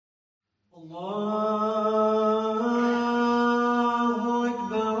الله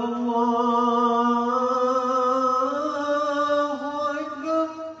أكبر الله أكبر.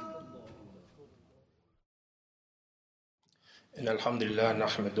 إن الحمد لله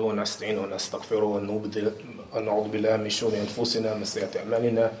نحمده ونستعينه ونستغفره ونعوذ بالله من شرور أنفسنا ومن سيئات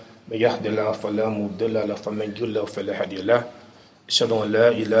أعمالنا من يهد الله فلا مضل له ومن يضلل فلا هادي له أشهد أن لا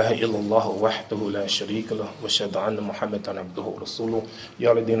إله إلا الله وحده لا شريك له وأشهد أن محمدا عبده ورسوله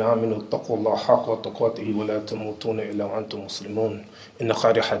يا الذين آمنوا اتقوا الله حق تقاته ولا تموتون إلا وأنتم مسلمون إن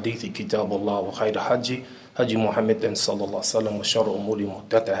خير حديث كتاب الله وخير هدي محمد صلى الله عليه وسلم وشر أمور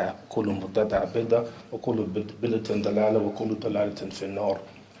محدثاتها كل محدثة بدعة وكل بدعة ضلالة وكل ضلالة في النار.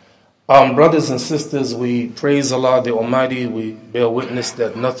 Brothers and sisters, we praise Allah the Almighty. We bear witness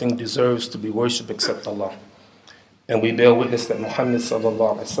that nothing deserves to be worshipped except Allah. And we bear witness that Muhammad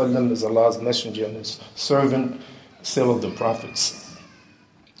sallallahu alaihi wasallam is Allah's messenger and his servant, seal of the prophets.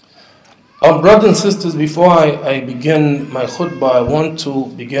 Brothers and sisters, before I begin my khutbah, I want to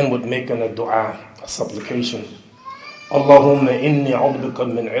begin with making a dua, a supplication. Allahumma inni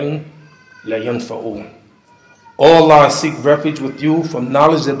a'udhu min ilm la yanfa'u. Oh Allah, I seek refuge with you from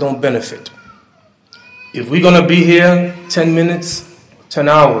knowledge that don't benefit. If we're going to be here 10 minutes, 10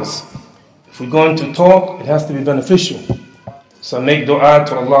 hours, if we're going to talk, it has to be beneficial. So make dua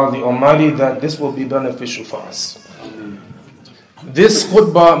to Allah the Almighty that this will be beneficial for us. This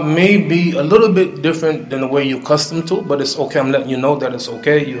khutbah may be a little bit different than the way you're accustomed to, but it's okay. I'm letting you know that it's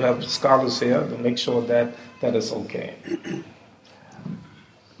okay. You have scholars here to make sure that it's okay.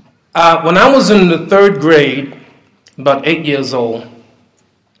 When I was in the 3rd grade, about 8 years old,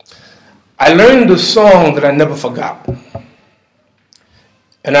 I learned a song that I never forgot.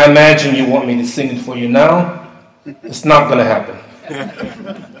 And I imagine you want me to sing it for you now. It's not going to happen.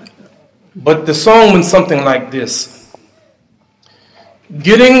 But the song went something like this.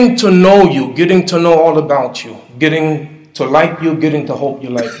 Getting to know you, getting to know all about you, getting to like you, getting to hope you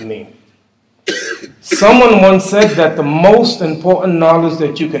like me. Someone once said that the most important knowledge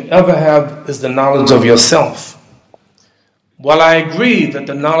that you can ever have is the knowledge of yourself. Well, I agree that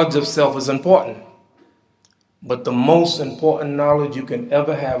the knowledge of self is important. But the most important knowledge you can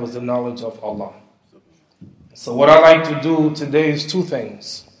ever have is the knowledge of Allah. So what I like to do today is 2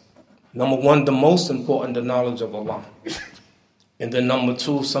 things. Number 1, the most important, the knowledge of Allah. And then number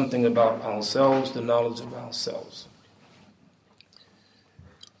 2, something about ourselves, the knowledge of ourselves.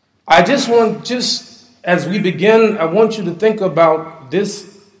 I just as we begin, I want you to think about this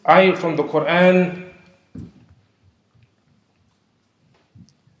ayat from the Quran.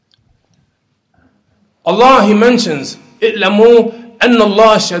 Allah, He mentions, "I'lamu anna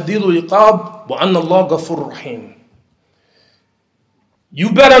Allah shadidul iqab wa anna Allah ghafurur rahim."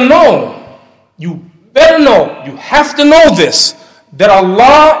 You better know, you have to know this, that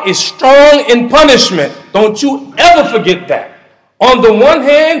Allah is strong in punishment. Don't you ever forget that. On the one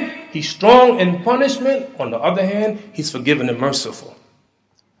hand, He's strong in punishment. On the other hand, He's forgiving and merciful.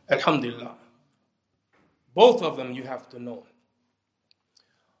 Alhamdulillah. Both of them you have to know.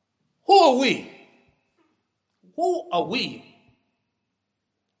 Who are we? Who are we?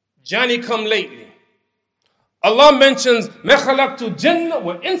 Johnny come lately. Allah mentions, مَا خَلَقْتُ الْجِنَّ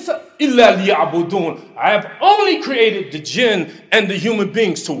وَالْإِنسَ إِلَّا لِيَعْبُدُونَ. I have only created the jinn and the human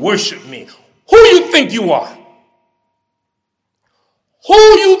beings to worship me. Who you think you are? Who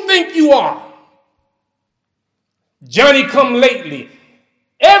you think you are? Johnny come lately.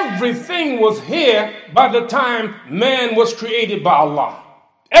 Everything was here by the time man was created by Allah.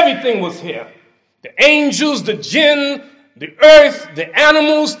 Everything was here. The angels, the jinn, the earth, the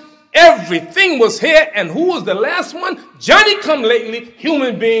animals, everything was here. And who was the last one? Johnny come lately,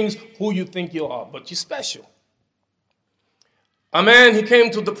 human beings, who you think you are. But you're special. A man, he came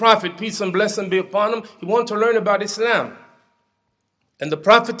to the Prophet, peace and blessing be upon him. He wanted to learn about Islam. And the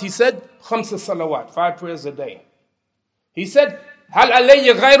Prophet, he said, 5 salawat, 5 prayers a day. He said, هل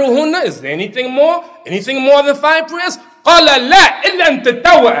علي غيرهن? Is there anything more? Anything more than 5 prayers? قال لا إلا أن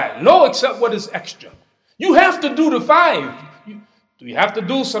تتوأ. No, except what is extra. You have to do the 5. Do you have to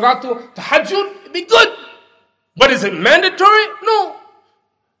do Salatul Tahajjud? It'd be good. But is it mandatory? No.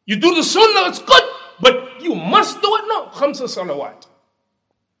 You do the Sunnah, it's good. But you must do it? No. 5 salawat.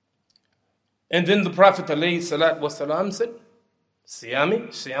 And then the Prophet ﷺ said,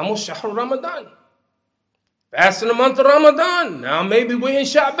 Siyamu Shahr Ramadan. Fast in the month of Ramadan. Now maybe we're in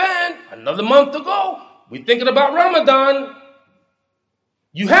Sha'ban. Another month to go. We're thinking about Ramadan.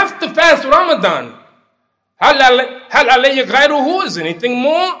 You have to fast Ramadan. Hal alayya ghayruhu? Is anything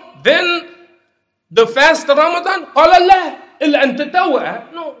more than the fast of Ramadan? Qala la illa an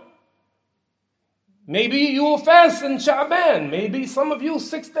tatawwa. No. Maybe you will fast in Sha'ban. Maybe some of you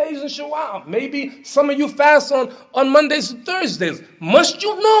 6 days in Shawwal. Maybe some of you fast on Mondays and Thursdays. Must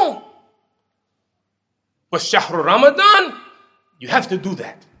you know? But Shahr Ramadan, you have to do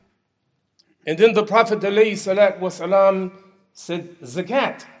that. And then the Prophet ﷺ said,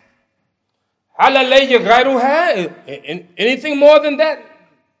 Zakat. هل علي غيرها? Anything more than that?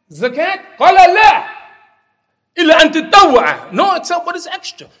 Zakat? قال لا. إلا أن تطوع. No, except what is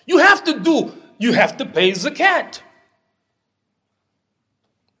extra. You have to pay zakat.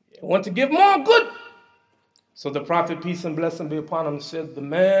 You want to give more? Good. So the Prophet, peace and blessing be upon him, said, the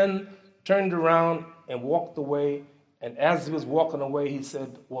man turned around and walked away. And as he was walking away, he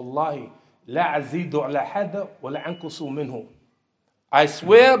said, Wallahi, la azidu ala hada wa la ankusu minhu. I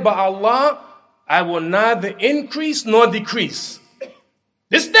swear by Allah, I will neither increase nor decrease.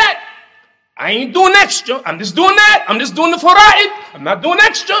 That. I ain't doing extra. I'm just doing that. I'm just doing the fara'id. I'm not doing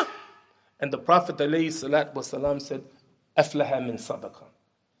extra. And the Prophet ﷺ said, Aflaha min sadaqah.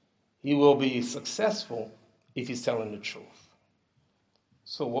 He will be successful if he's telling the truth.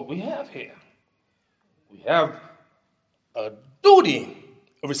 So what we have here, we have a duty,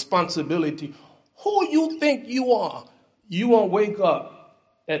 a responsibility. Who you think you are? You won't wake up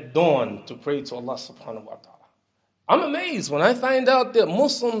at dawn to pray to Allah subhanahu wa ta'ala. I'm amazed when I find out that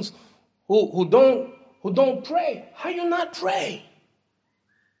Muslims who don't pray. How you not pray?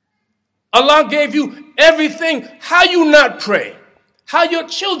 Allah gave you everything. How you not pray? How your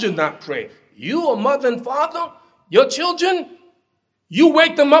children not pray? You, a mother and father, your children, you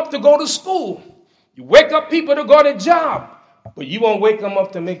wake them up to go to school. You wake up people to go to job, but you won't wake them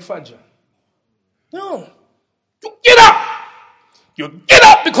up to make fajr. No. You get up. You get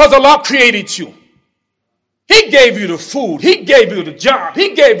up because Allah created you. He gave you the food. He gave you the job.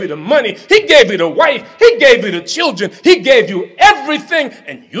 He gave you the money. He gave you the wife. He gave you the children. He gave you everything,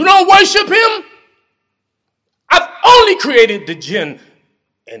 and you don't worship him? I've only created the jinn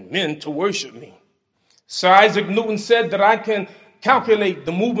and men to worship me. Sir Isaac Newton said that I can calculate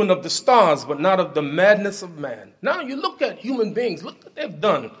the movement of the stars, but not of the madness of man. Now you look at human beings. Look what they've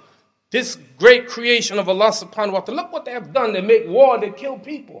done. This great creation of Allah subhanahu wa ta'ala. Look what they have done. They make war. They kill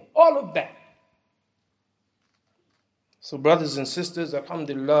people. All of that. So brothers and sisters,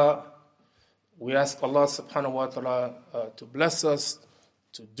 alhamdulillah, we ask Allah subhanahu wa ta'ala to bless us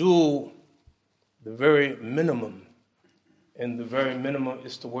to do the very minimum. And the very minimum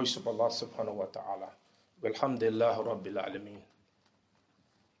is to worship Allah subhanahu wa ta'ala. Walhamdulillah rabbil alameen.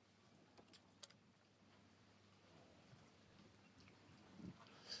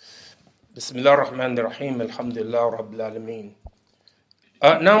 Bismillah ar-Rahman ar-Rahim. Alhamdulillah rabbil alameen.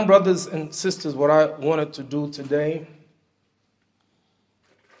 Now, brothers and sisters, what I wanted to do today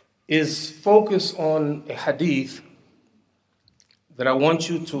is focus on a hadith that I want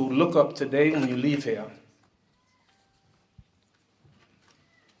you to look up today when you leave here.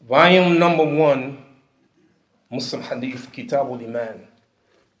 Volume number 1, Muslim Hadith, Kitabul Iman.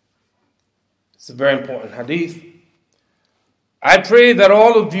 It's a very important hadith. I pray that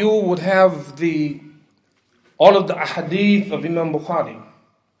all of you would have all of the hadith of Imam Bukhari.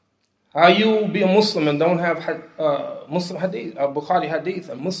 How you be a Muslim and don't have Muslim hadith, Bukhari hadith,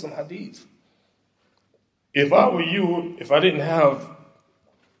 and Muslim hadith? If I were you, if I didn't have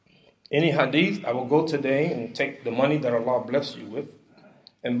any hadith, I will go today and take the money that Allah bless you with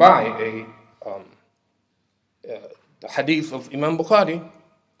and buy the hadith of Imam Bukhari.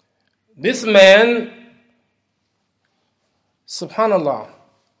 This man, subhanallah,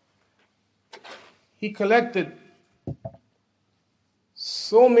 he collected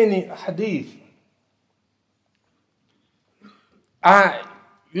so many hadith.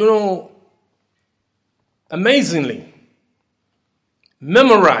 Amazingly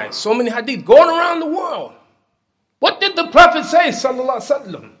memorized so many hadith going around the world. What did the Prophet say, sallallahu alaihi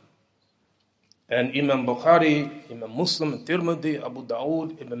wasallam? And Imam Bukhari, Imam Muslim, Tirmidhi, Abu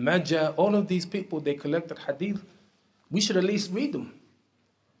Dawood, Ibn Majah, all of these people, they collected hadith. We should at least read them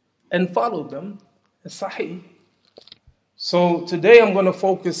and follow them. It's sahih. So today I'm going to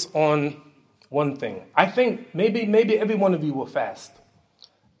focus on one thing. I think maybe every one of you will fast.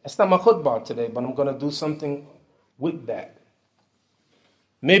 It's not my khutbah today, but I'm going to do something with that.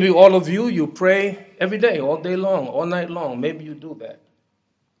 Maybe all of you pray every day, all day long, all night long. Maybe you do that.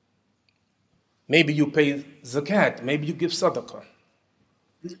 Maybe you pay zakat. Maybe you give sadaqah.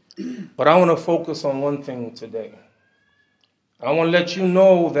 But I want to focus on one thing today. I want to let you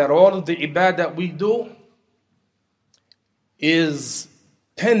know that all of the ibadah that we do is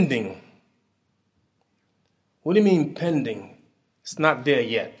pending. What do you mean pending? It's not there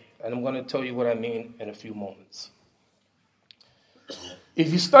yet. And I'm going to tell you what I mean in a few moments.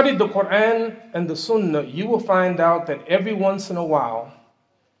 If you study the Quran and the Sunnah, you will find out that every once in a while,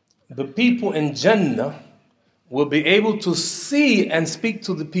 the people in Jannah will be able to see and speak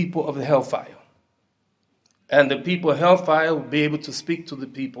to the people of the hellfire. And the people of hellfire will be able to speak to the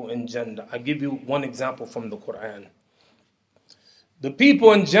people in Jannah. I'll give you one example from the Quran. The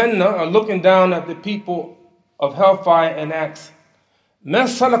people in Jannah are looking down at the people of hellfire and ask, مَا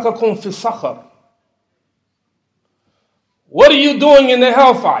سَلَكَكُمْ فِي السَّقَرِ? What are you doing in the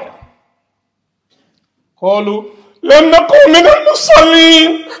hellfire? قالوا لم نكن من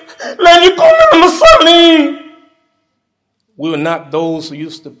المصلين لم نكن من المصلين. We were not those who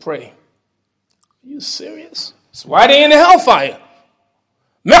used to pray. Are you serious? That's why they're in the hellfire.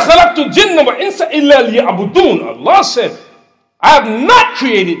 مَا خَلَقْتُ الْجِنَّ وَإِنسَ إِلَّا لِيَعْبُدُونَ. Allah said, I have not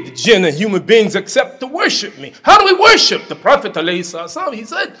created the jinn and human beings except to worship me. How do we worship? The Prophet ﷺ, he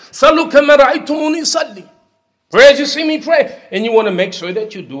said, صَلُّوا كَمَا رَأَيْتُمُونِي صَلِّي. Pray as you see me pray. And you want to make sure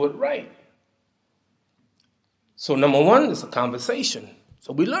that you do it right. So number one is a conversation.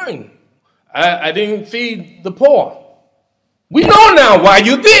 So we learn. I didn't feed the poor. We know now why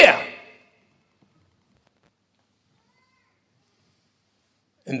you're there.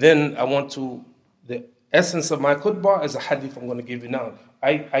 And then the essence of my khutbah is a hadith I'm going to give you now.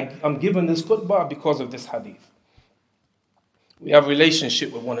 I'm giving this khutbah because of this hadith. We have a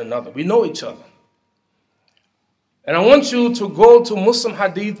relationship with one another. We know each other. And I want you to go to Muslim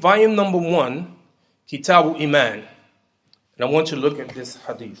Hadith, volume number 1, Kitab Iman. And I want you to look at this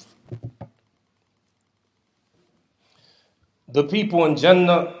hadith. The people in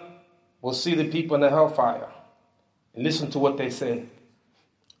Jannah will see the people in the hellfire. And listen to what they say.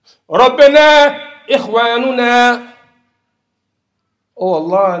 رَبَّنَا إِخْوَانُنَا. Oh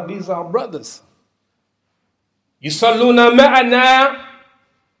Allah, these are our brothers. يُصَلُّونَ مَعَنَا.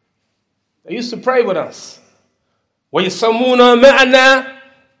 They used to pray with us. وَيَصُومُونَ مَعَنَا.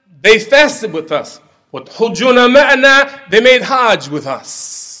 They fasted with us. وَتَحُجُّونَ مَعَنَا. They made Hajj with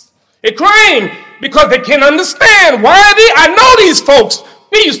us. They crying because they can't understand. Why are they? I know these folks.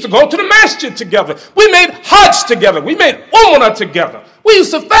 We used to go to the masjid together. We made Hajj together. We made Umrah together. We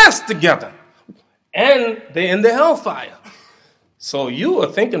used to fast together. And they're in the hellfire. So you,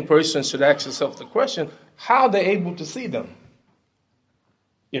 a thinking person, should ask yourself the question, how are they able to see them?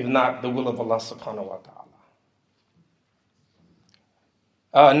 If not the will of Allah subhanahu wa ta'ala.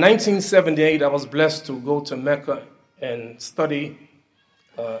 1978, I was blessed to go to Mecca and study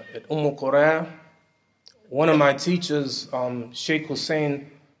at Qura. One of my teachers, Sheikh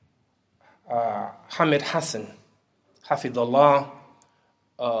Hussein Hamid Hassan, Hafidullah,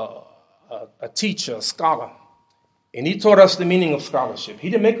 a teacher, a scholar. And he taught us the meaning of scholarship. He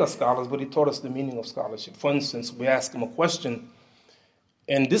didn't make us scholars, but he taught us the meaning of scholarship. For instance, we asked him a question,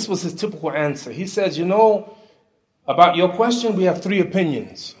 and this was his typical answer. He says, about your question, we have 3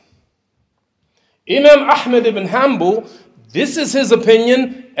 opinions. Imam Ahmad ibn Hanbal, this is his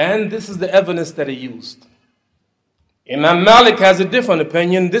opinion, and this is the evidence that he used. Imam Malik has a different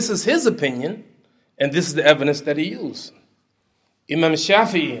opinion. This is his opinion, and this is the evidence that he used. Imam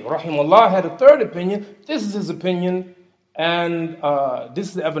Shafi'i, rahimahullah, had a third opinion. This is his opinion, and this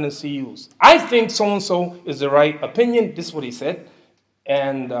is the evidence he used. I think so-and-so is the right opinion. This is what he said,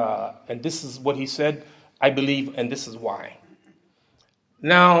 and this is what he said, I believe, and this is why.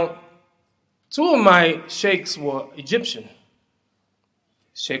 Now, 2 of my sheikhs were Egyptian.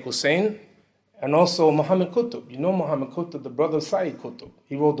 Sheikh Hussein and also Muhammad Qutb. You know Muhammad Qutb, the brother of Sayyid Qutb.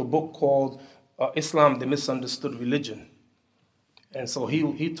 He wrote a book called Islam, the Misunderstood Religion. And so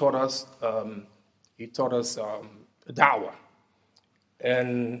he taught us da'wah.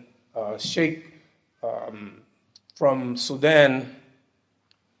 And Sheikh from Sudan,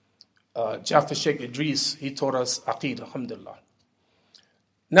 Jafar Sheikh Idris, he taught us Aqeedah, alhamdulillah.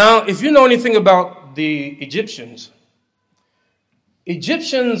 Now, if you know anything about the Egyptians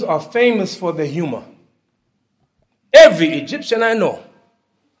are famous for their humor. Every Egyptian I know,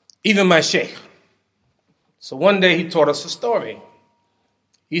 even my sheikh. So one day he taught us a story.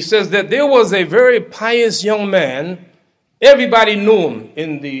 He says that there was a very pious young man. Everybody knew him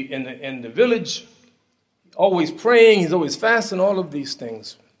in the village. Always praying, he's always fasting, all of these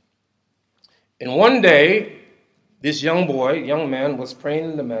things. And one day, this young man was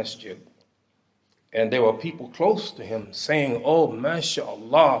praying in the masjid. And there were people close to him saying, oh,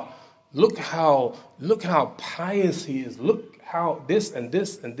 mashallah, look how pious he is. Look how this and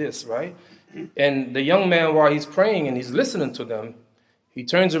this and this, right? And the young man, while he's praying and he's listening to them, he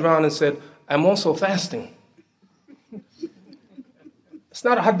turns around and said, I'm also fasting. It's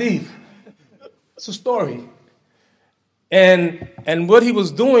not a hadith. It's a story. And what he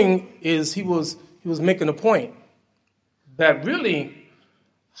was doing is he was making a point that really,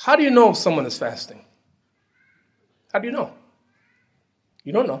 how do you know if someone is fasting? How do you know?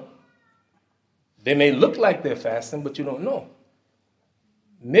 You don't know. They may look like they're fasting, but you don't know.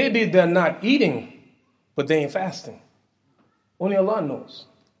 Maybe they're not eating, but they ain't fasting. Only Allah knows.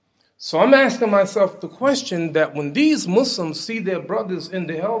 So I'm asking myself the question that when these Muslims see their brothers in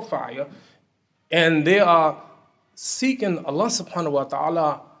the hellfire and they are seeking Allah subhanahu wa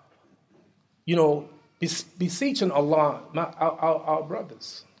ta'ala, beseeching Allah, our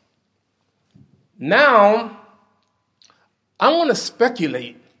brothers. Now, I want to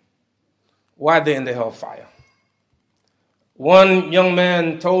speculate why they're in the hellfire. One young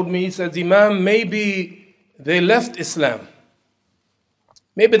man told me, he says, Imam, maybe they left Islam.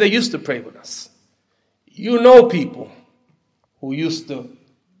 Maybe they used to pray with us. You know people who used to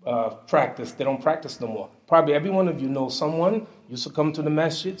practice. They don't practice no more. Probably every one of you knows someone used to come to the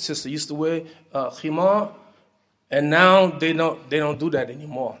masjid. Sister used to wear khimar. And now they don't do that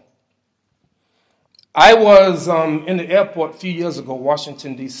anymore. I was in the airport a few years ago,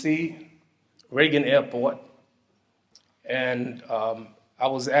 Washington, D.C., Reagan Airport. And I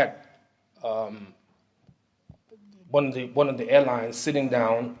was at one of the airlines sitting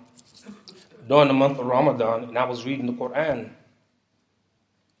down during the month of Ramadan, and I was reading the Quran.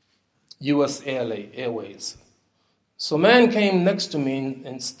 U.S. Airways. So a man came next to me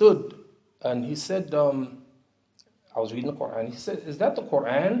and stood, and he said, I was reading the Quran. He said, is that the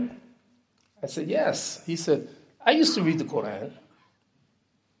Quran? I said, yes. He said, I used to read the Quran.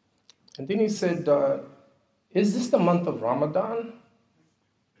 And then he said, is this the month of Ramadan?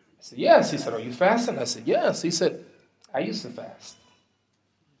 I said, yes. He said, are you fasting? I said, yes. He said, I used to fast.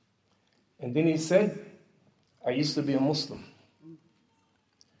 And then he said, I used to be a Muslim.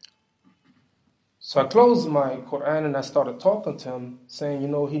 So I closed my Quran and I started talking to him, saying,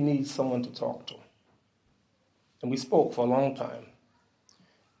 he needs someone to talk to. And we spoke for a long time.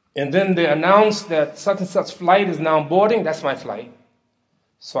 And then they announced that such and such flight is now boarding. That's my flight.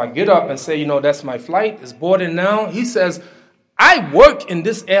 So I get up and say, that's my flight. It's boarding now. He says, I work in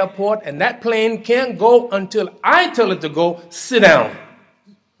this airport and that plane can't go until I tell it to go. Sit down.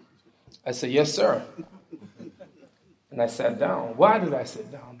 I said, yes, sir. And I sat down. Why did I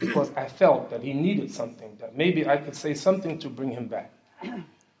sit down? Because I felt that he needed something, that maybe I could say something to bring him back.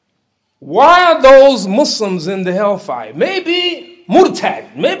 Why are those Muslims in the hellfire? Maybe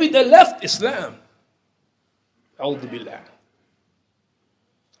murtad. Maybe they left Islam. A'udhu billah.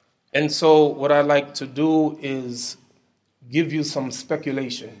 And so what I like to do is give you some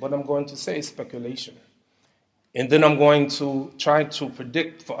speculation. What I'm going to say is speculation. And then I'm going to try to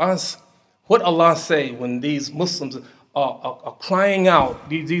predict for us what Allah say when these Muslims are crying out.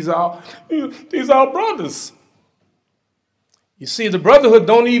 These are our brothers. You see, the brotherhood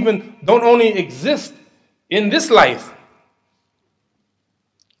don't only exist in this life.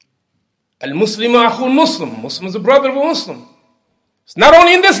 Al-Muslimu akhul Muslim. Muslim is a brother of a Muslim. It's not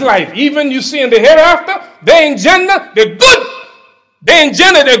only in this life. Even you see in the hereafter, they're in Jannah, they're good. They're in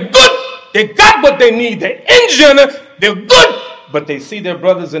Jannah, they're good. They got what they need. They're in Jannah, they're good. But they see their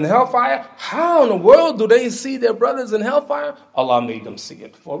brothers in hellfire. How in the world do they see their brothers in hellfire? Allah made them see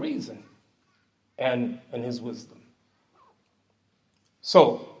it for a reason. And His wisdom.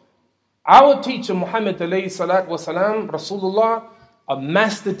 So, our teacher, Muhammad alayhi salatu wasalam, Rasulullah, a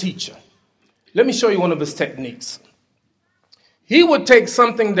master teacher. Let me show you one of his techniques. He would take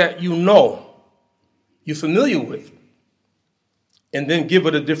something that you're familiar with, and then give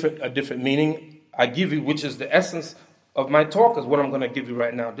it a different meaning. I give you, which is the essence of my talk, is what I'm going to give you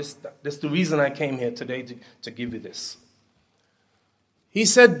right now. This is the reason I came here today, to give you this. He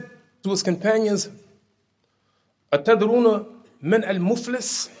said to his companions, Atadruna min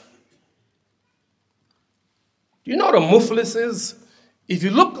al-muflis? Do you know what a muflis is? If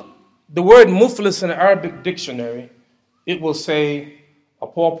you look the word muflis in the Arabic dictionary, it will say a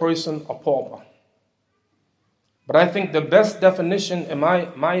poor person, a pauper. But I think the best definition, in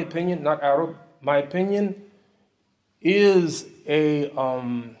my opinion, not Arab, my opinion, is a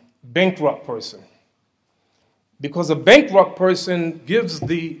bankrupt person. Because a bankrupt person gives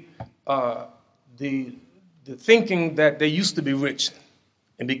the thinking that they used to be rich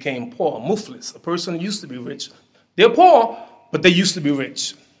and became poor. Muflis, a person who used to be rich. They're poor, but they used to be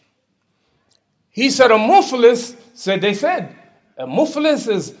rich. He said a muflis, a muflis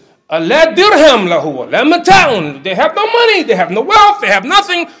is a la dirham lahu, la mata'un. They have no money, they have no wealth, they have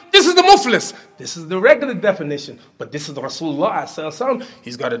nothing. This is the muflis. This is the regular definition. But this is the Rasulullah,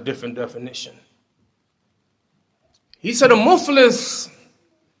 he's got a different definition. He said a muflis,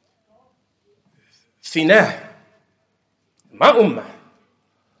 finah, ma ummah,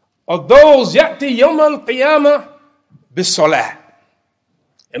 of those ya'ti yawm al-qiyamah, bis-salat.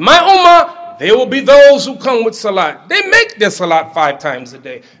 In my ummah, there will be those who come with salat. They make their salat 5 times a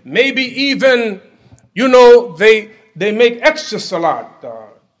day. Maybe even, they make extra salat,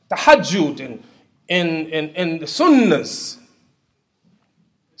 tahajjud and the sunnahs.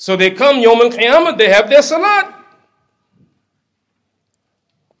 So they come Yawm al-Qiyamah, they have their salat.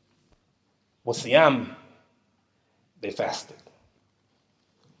 Wasiyam, they fasted.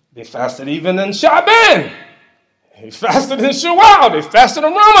 They fasted even in Sha'ban. They fasted in Shawwal. They fasted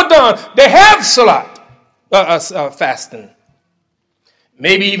in Ramadan. They have salat, fasting.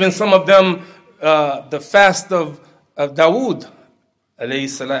 Maybe even some of them, the fast of Dawood, alayhi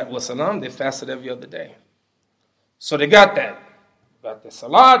salatu wasalam, they fasted every other day. So they got that. They got their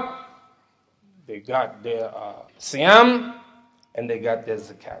salat, they got their siyam, and they got their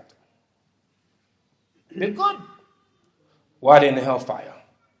zakat. They're good. Why are they in the hellfire?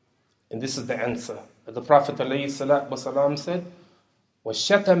 And this is the answer. The Prophet ﷺ said,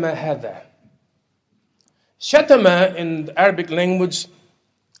 وَشَتَمَ هَذَا. Shatama in the Arabic language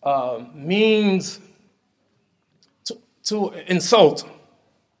means to insult.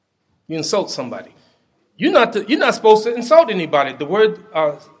 You insult somebody. You're not supposed to insult anybody. The word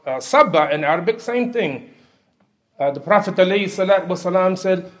sabba in Arabic, same thing. The Prophet ﷺ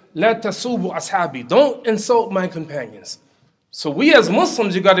said, La tasubu ashabi. Don't insult my companions. So we as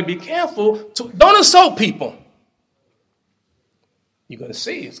Muslims, you got to be careful. Don't insult people. You're going to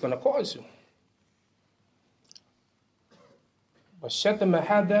see. It's going to cause you. وَالشَّتَمَ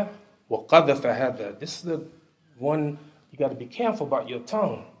هَذَا وَقَذَفَ هَذَا. This is the one you got to be careful about your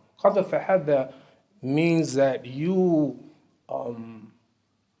tongue. قَذَفَ هَذَا means that you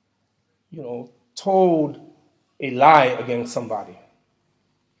told a lie against somebody.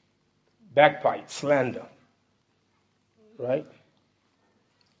 Backbite, slander. Right?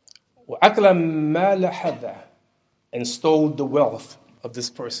 وَأَكْلَ مَالَ هَذَا, and stole the wealth of this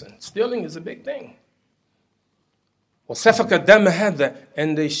person. Stealing is a big thing. وَسَفَكَ دَمَ هَذَا,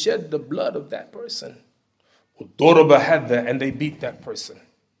 and they shed the blood of that person. وَضُرَبَ هَذَا, and they beat that person.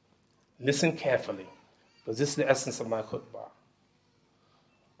 Listen carefully, because this is the essence of my khutbah.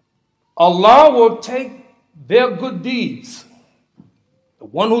 Allah will take their good deeds, the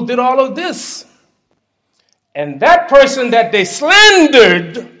one who did all of this, and that person that they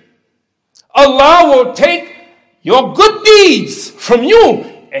slandered, Allah will take your good deeds from you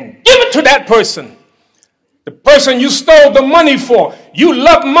and give it to that person. The person you stole the money for. You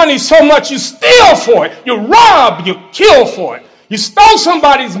love money so much you steal for it. You rob, you kill for it. You stole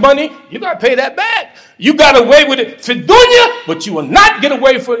somebody's money, you got to pay that back. You got away with it for dunya, but you will not get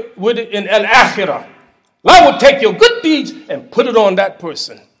away with it in al-akhirah. Allah will take your good deeds and put it on that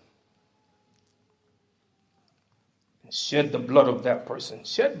person. Shed the blood of that person.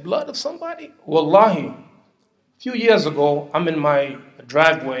 Shed blood of somebody? Wallahi. A few years ago, I'm in my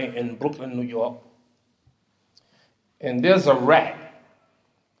driveway in Brooklyn, New York, and there's a rat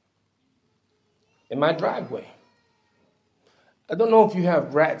in my driveway. I don't know if you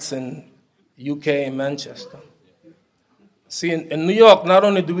have rats in UK and Manchester. See, in New York, not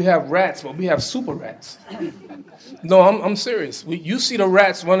only do we have rats, but we have super rats. No, I'm serious. You see the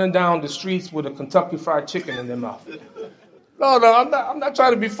rats running down the streets with a Kentucky Fried Chicken in their mouth. No, I'm not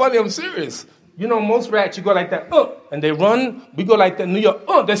trying to be funny. I'm serious. You know, most rats, you go like that, and they run. We go like that in New York,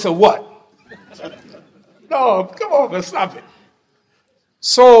 they say, what? No, come on, let's stop it.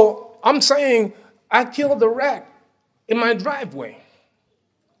 So I'm saying I killed a rat in my driveway.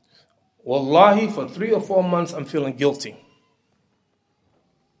 Wallahi, for 3 or 4 months, I'm feeling guilty.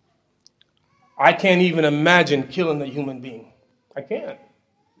 I can't even imagine killing a human being. I can't.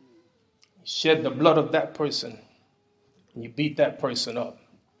 You shed the blood of that person, and you beat that person up.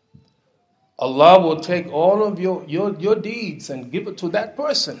 Allah will take all of your deeds and give it to that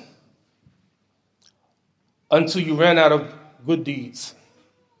person until you ran out of good deeds.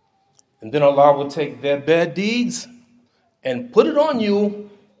 And then Allah will take their bad deeds and put it on you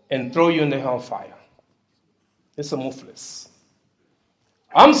and throw you in the hellfire. It's a muflis.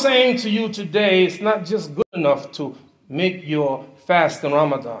 I'm saying to you today, it's not just good enough to make your fast in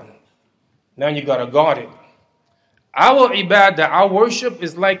Ramadan. Now you got to guard it. Our ibadah, our worship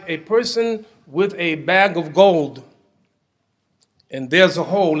is like a person with a bag of gold. And there's a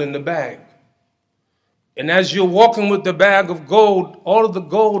hole in the bag. And as you're walking with the bag of gold, all of the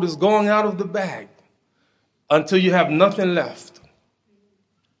gold is going out of the bag until you have nothing left.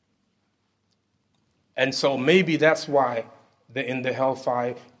 And so maybe that's why they're in the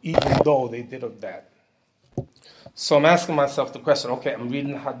hellfire, even though they did of that. So I'm asking myself the question, okay, I'm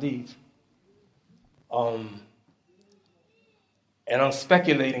reading the hadith. And I'm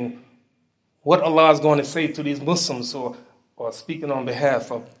speculating, what Allah is going to say to these Muslims who are speaking on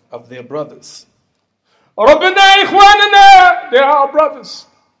behalf of their brothers. رَبِّنَا إِخْوَانَنَا, they are our brothers.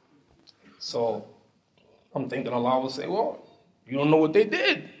 So I'm thinking Allah will say, well, you don't know what they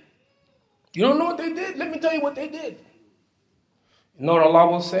did. You don't know what they did? Let me tell you what they did. You know what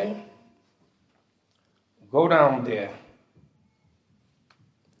Allah will say? Go down there.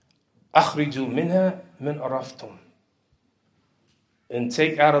 أَخْرِجُوا مِنْهَا مِنْ أَرَفْتُمْ, and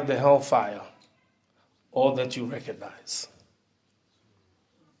take out of the hellfire all that you recognize.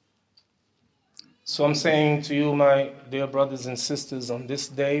 So I'm saying to you, my dear brothers and sisters, on this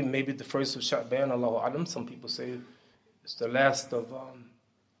day, maybe the first of Sha'ban, Allahu Alam, some people say it's the last of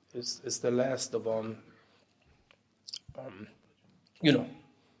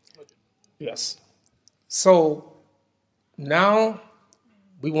yes. So now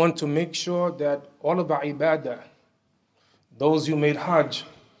we want to make sure that all of our ibadah, those who made Hajj,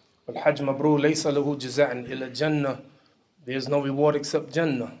 al-Hajj mabrur laysa lahu jaza'an illa Jannah, there's no reward except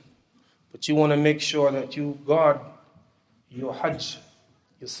Jannah. But you want to make sure that you guard your Hajj,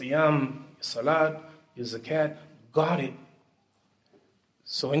 your Siyam, your Salat, your Zakat, guard it.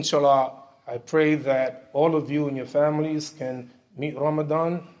 So inshallah, I pray that all of you and your families can meet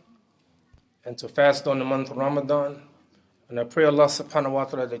Ramadan and to fast on the month of Ramadan. And I pray Allah subhanahu wa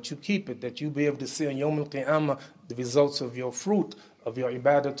ta'ala that you keep it, that you be able to see on Yawm al-Qiyamah the results of your fruit, of your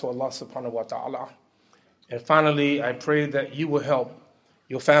ibadah to Allah subhanahu wa ta'ala. And finally, I pray that you will help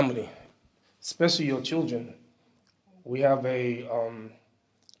your family, especially your children. We have a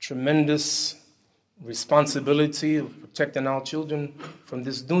tremendous responsibility of protecting our children from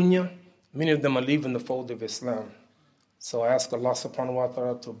this dunya. Many of them are leaving the fold of Islam. So I ask Allah subhanahu wa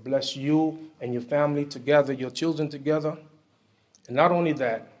ta'ala to bless you and your family together, your children together. And not only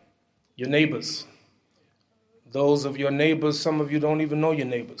that, your neighbors. Those of your neighbors, some of you don't even know your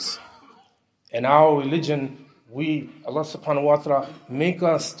neighbors. In our religion, Allah subhanahu wa ta'ala, make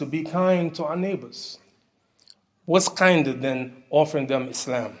us to be kind to our neighbors. What's kinder than offering them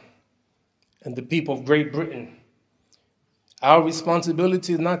Islam? And the people of Great Britain, our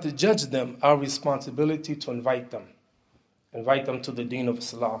responsibility is not to judge them, our responsibility to invite them to the deen of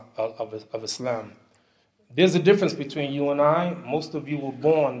Islam. There's a difference between you and I. Most of you were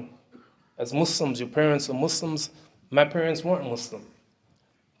born as Muslims. Your parents are Muslims. My parents weren't Muslim.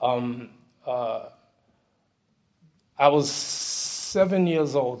 I was 7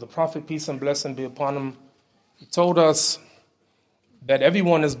 years old. The Prophet, peace and blessing be upon him, he told us that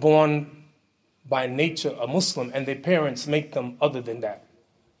everyone is born by nature a Muslim and their parents make them other than that.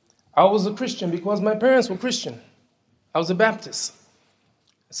 I was a Christian because my parents were Christian. I was a Baptist.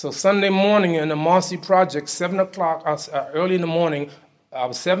 So Sunday morning in the Marcy Project, 7 o'clock, early in the morning, I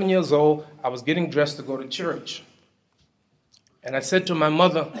was 7 years old. I was getting dressed to go to church. And I said to my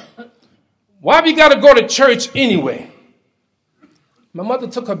mother, why we got to go to church anyway? My mother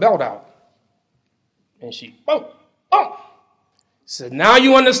took her belt out. And she, said, now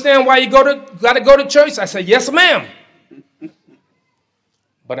you understand why you got to go to church? I said, yes, ma'am.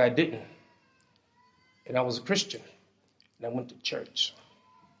 But I didn't. And I was a Christian. And I went to church.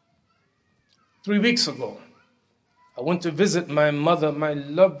 3 weeks ago, I went to visit my mother, my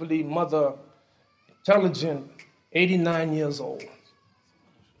lovely mother, intelligent, 89 years old.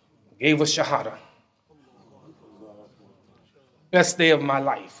 Gave her shahada. Best day of my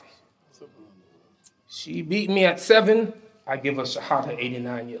life. She beat me at 7. I give her shahada,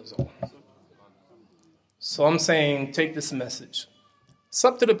 89 years old. So I'm saying, take this message. It's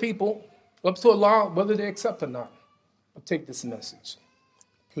up to the people, up to Allah, whether they accept or not. But take this message.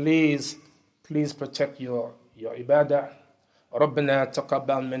 Please protect your ibadah. ربنا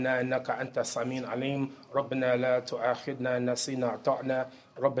تقبل منا إنك أنت السميع العليم ربنا لا تؤاخذنا إن نسينا أخطأنا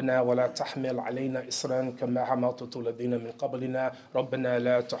ربنا ولا تحمل علينا إصرا كما حملته الذين من قبلنا ربنا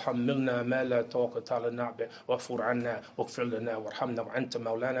لا تحملنا ما لا طاقة لنا به واغفر عنا واغفر لنا وارحمنا وأنت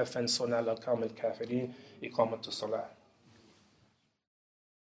مولانا فانصرنا على القوم الكافرين إقامة الصلاة